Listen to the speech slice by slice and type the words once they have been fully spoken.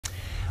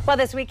Well,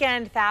 this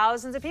weekend,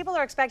 thousands of people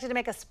are expected to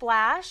make a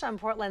splash on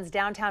Portland's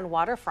downtown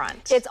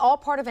waterfront. It's all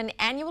part of an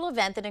annual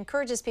event that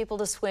encourages people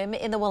to swim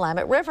in the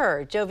Willamette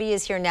River. Joe V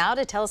is here now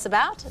to tell us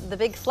about the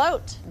big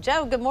float.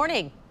 Joe, good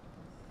morning.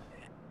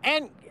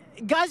 And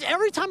guys,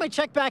 every time I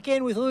check back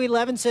in with Louis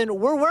Levinson,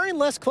 we're wearing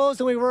less clothes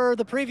than we were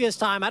the previous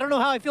time. I don't know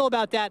how I feel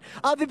about that.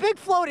 The big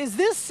float is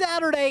this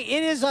Saturday.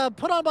 It is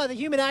put on by the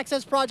Human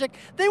Access Project.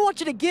 They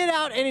want you to get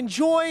out and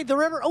enjoy the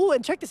river. Oh,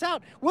 and check this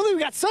out. Willie,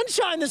 we got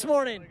sunshine this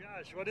morning. Oh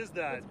my gosh, what is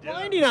that? It's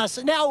blinding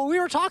us. Now, we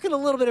were talking a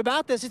little bit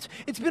about this.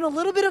 It's been a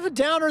little bit of a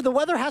downer. The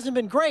weather hasn't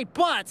been great,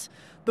 but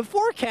the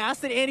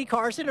forecast that Andy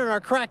Carson and our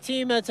crack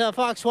team at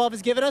Fox 12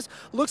 has given us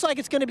looks like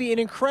it's going to be an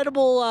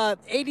incredible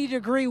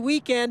 80-degree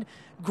weekend.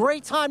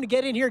 Great time to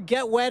get in here,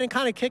 get wet, and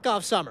kind of kick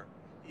off summer.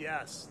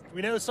 Yes,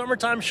 we know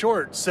summertime's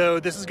short, so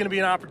this is going to be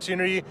an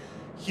opportunity.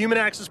 Human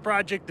Access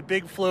Project, the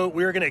big float,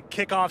 we're going to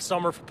kick off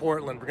summer for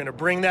Portland. We're going to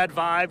bring that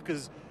vibe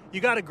because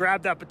you got to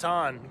grab that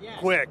baton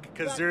quick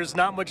because there's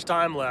not much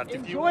time left.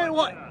 Enjoy it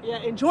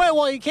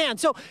while you can.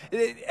 So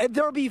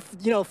there'll be,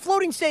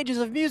 floating stages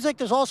of music.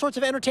 There's all sorts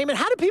of entertainment.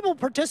 How do people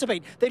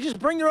participate? They just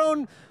bring their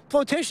own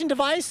flotation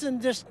device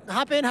and just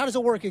hop in. How does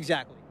it work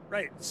exactly?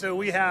 Right, so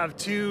we have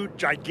 2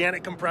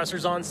 gigantic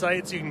compressors on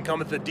site, so you can come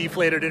with a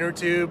deflated inner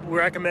tube. We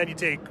recommend you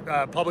take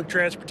public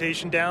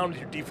transportation down with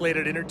your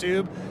deflated inner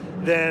tube.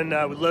 Then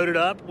we load it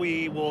up.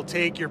 We will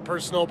take your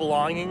personal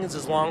belongings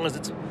as long as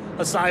it's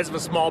the size of a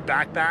small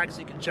backpack,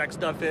 so you can check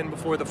stuff in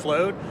before the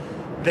float.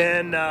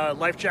 Then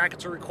life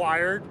jackets are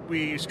required.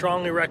 We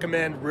strongly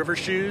recommend river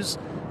shoes,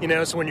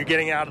 so when you're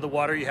getting out of the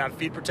water, you have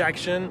feet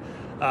protection,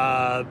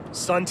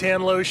 suntan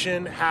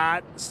lotion,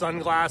 hat,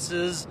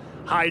 sunglasses,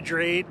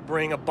 hydrate,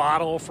 bring a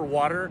bottle for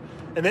water,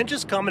 and then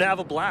just come and have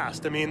a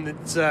blast. I mean,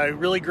 it's a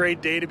really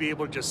great day to be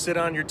able to just sit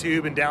on your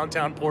tube in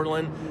downtown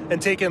Portland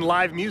and take in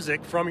live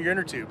music from your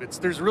inner tube.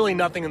 There's really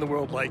nothing in the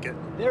world like it.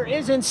 There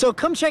isn't, so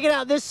come check it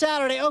out this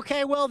Saturday.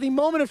 Okay, well, the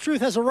moment of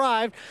truth has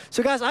arrived.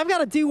 So, guys, I've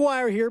got a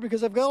de-wire here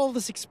because I've got all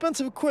this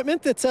expensive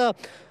equipment that's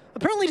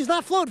apparently does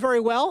not float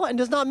very well and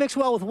does not mix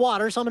well with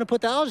water, so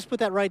I'll just put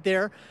that right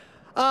there.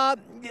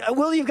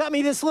 Will, you've got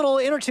me this little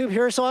inner tube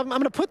here, so I'm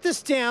going to put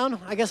this down.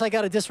 I guess I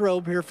got to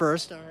disrobe here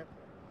first. All right.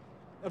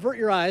 Avert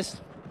your eyes.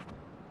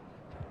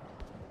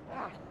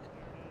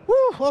 Woo,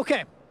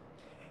 okay.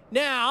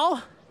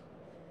 Now,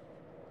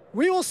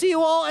 we will see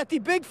you all at the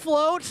big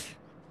float,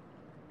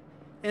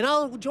 and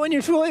I'll join you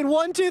in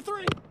 1, 2,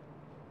 3.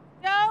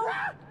 Joe!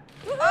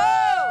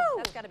 Oh!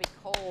 That's got to be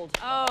cold.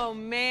 Oh,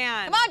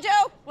 man. Come on,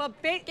 Joe. Well,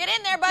 get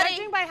in there, buddy.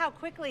 Judging by how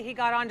quickly he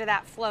got onto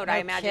that float, No I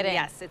imagine, kidding.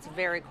 yes, it's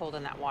very cold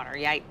in that water.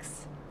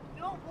 Yikes.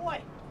 Oh,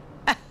 boy.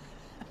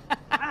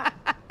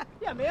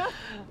 Yeah, man.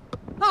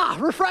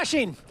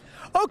 Refreshing.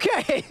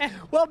 Okay.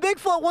 Well, big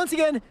float once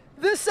again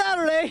this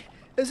Saturday.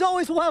 As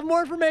always, we'll have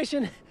more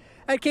information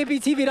at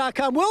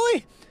kptv.com.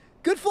 Willie,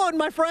 good floating,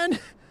 my friend.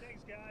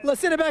 Thanks, guys.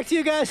 Let's send it back to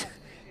you guys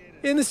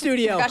in the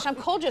studio. Gosh, I'm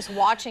cold just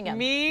watching him.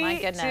 Me My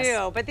goodness.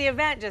 too. But the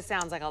event just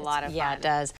sounds like a lot of fun. Yeah, it does.